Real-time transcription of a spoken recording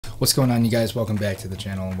What's going on, you guys? Welcome back to the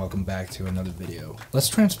channel and welcome back to another video. Let's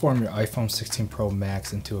transform your iPhone 16 Pro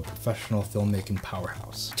Max into a professional filmmaking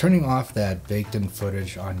powerhouse. Turning off that baked-in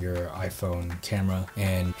footage on your iPhone camera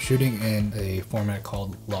and shooting in a format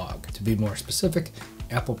called log. To be more specific,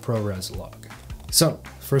 Apple ProRes log. So,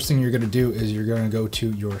 first thing you're going to do is you're going to go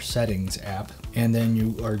to your settings app and then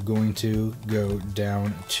you are going to go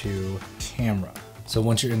down to camera. So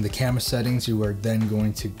once you're in the camera settings, you are then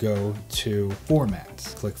going to go to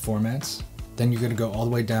formats. Click formats. Then you're going to go all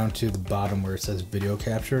the way down to the bottom where it says video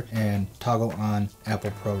capture and toggle on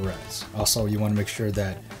Apple ProRes. Also, you want to make sure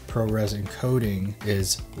that ProRes encoding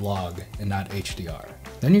is log and not HDR.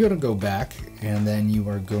 Then you're going to go back and then you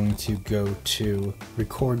are going to go to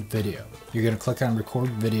record video. You're going to click on record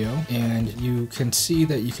video and you can see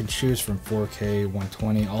that you can choose from 4K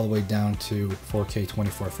 120 all the way down to 4K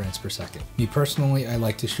 24 frames per second. Me personally, I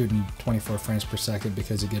like to shoot in 24 frames per second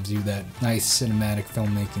because it gives you that nice cinematic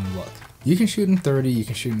filmmaking look. You can shoot in 30, you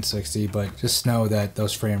can shoot in 60, but just know that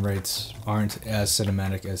those frame rates aren't as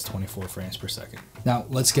cinematic as 24 frames per second. Now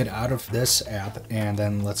let's get out of this app and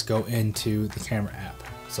then let's go into the camera app.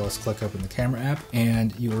 So let's click open the camera app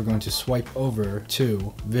and you are going to swipe over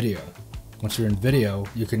to video. Once you're in video,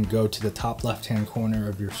 you can go to the top left-hand corner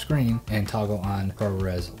of your screen and toggle on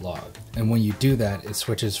ProRes log. And when you do that, it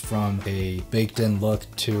switches from a baked-in look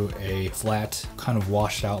to a flat, kind of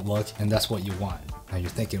washed out look, and that's what you want. Now you're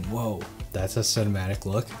thinking, whoa, that's a cinematic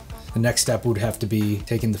look. The next step would have to be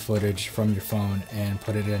taking the footage from your phone and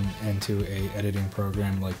put it into a editing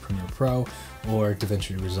program like Premiere Pro or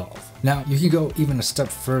DaVinci Resolve. Now you can go even a step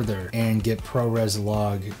further and get ProRes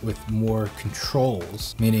log with more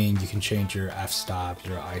controls, meaning you can change your f-stop,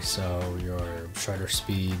 your ISO, your shutter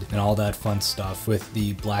speed, and all that fun stuff with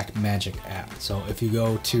the Blackmagic app. So if you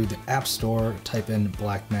go to the App Store, type in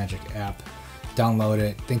Blackmagic app, download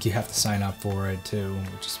it. I think you have to sign up for it too,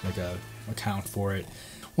 just make an account for it.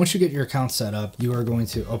 Once you get your account set up, you are going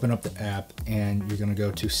to open up the app and you're going to go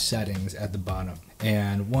to settings at the bottom.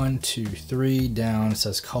 And 1, 2, 3 down, it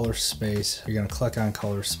says color space. You're going to click on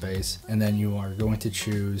color space and then you are going to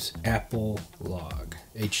choose Apple log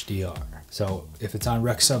HDR. So if it's on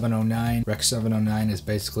Rec 709, Rec 709 is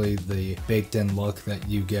basically the baked in look that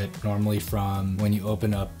you get normally from when you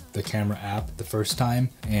open up the camera app the first time.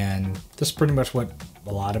 And that's pretty much what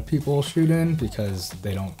a lot of people shoot in because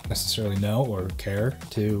they don't necessarily know or care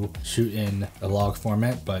to shoot in a log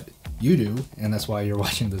format, but you do, and that's why you're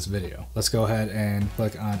watching this video. Let's go ahead and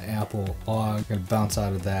click on Apple log. I'm gonna bounce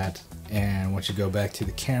out of that, and once you go back to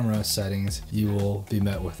the camera settings, you will be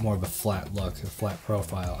met with more of a flat look, a flat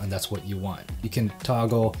profile, and that's what you want. You can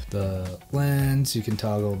toggle the lens, you can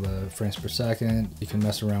toggle the frames per second, you can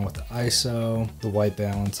mess around with the ISO, the white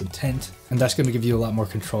balance and tint, and that's gonna give you a lot more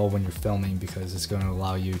control when you're filming because it's gonna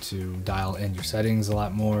allow you to dial in your settings a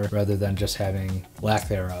lot more rather than just having lack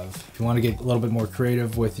thereof. If you wanna get a little bit more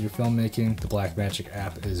creative with your filmmaking, the Blackmagic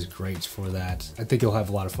app is great for that. I think you'll have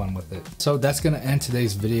a lot of fun with it. So that's gonna end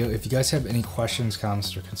today's video. If you guys have any questions,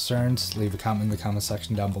 comments, or concerns, leave a comment in the comment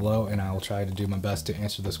section down below and I will try to do my best to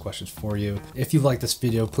answer those questions for you. If you like this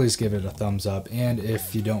video, please give it a thumbs up, and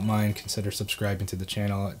if you don't mind, consider subscribing to the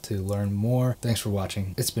channel to learn more. Thanks for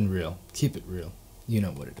watching. It's been real. Keep it real. You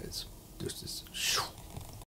know what it is. Deuces.